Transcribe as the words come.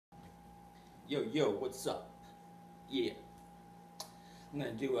Yo, what's up? Yeah, I'm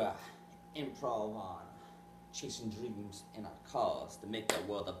gonna do a improv on chasing dreams in our cause to make the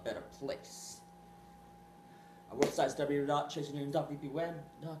world a better place. Our website's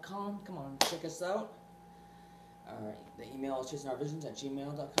www.chasingdreams.vpweb.com. Come on, check us out. Alright, the email is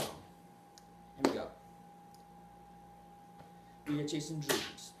chasingourvisions@gmail.com. Here we go. We are chasing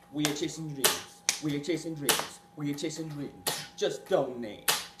dreams. We are chasing dreams. We are chasing dreams. We are chasing dreams. Just donate.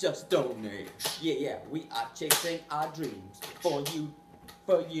 Just donate. Yeah, we are chasing our dreams. For you.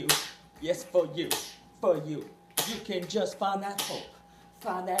 For you. Yes, for you. For you. You can just find that hope.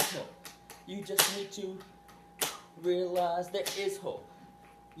 Find that hope. You just need to realize there is hope.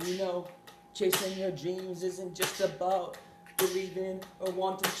 You know, chasing your dreams isn't just about believing or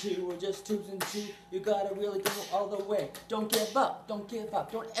wanting to or just choosing to. You gotta really go all the way. Don't give up. Don't give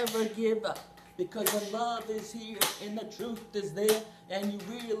up. Don't ever give up. Because when love is here and the truth is there and you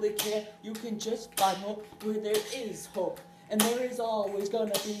really care, you can just find hope where there is hope. And there is always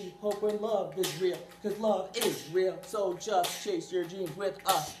gonna be hope when love is real. Because love is real. So just chase your dreams with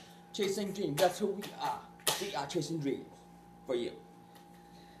us. Chasing dreams, that's who we are. We are chasing dreams for you.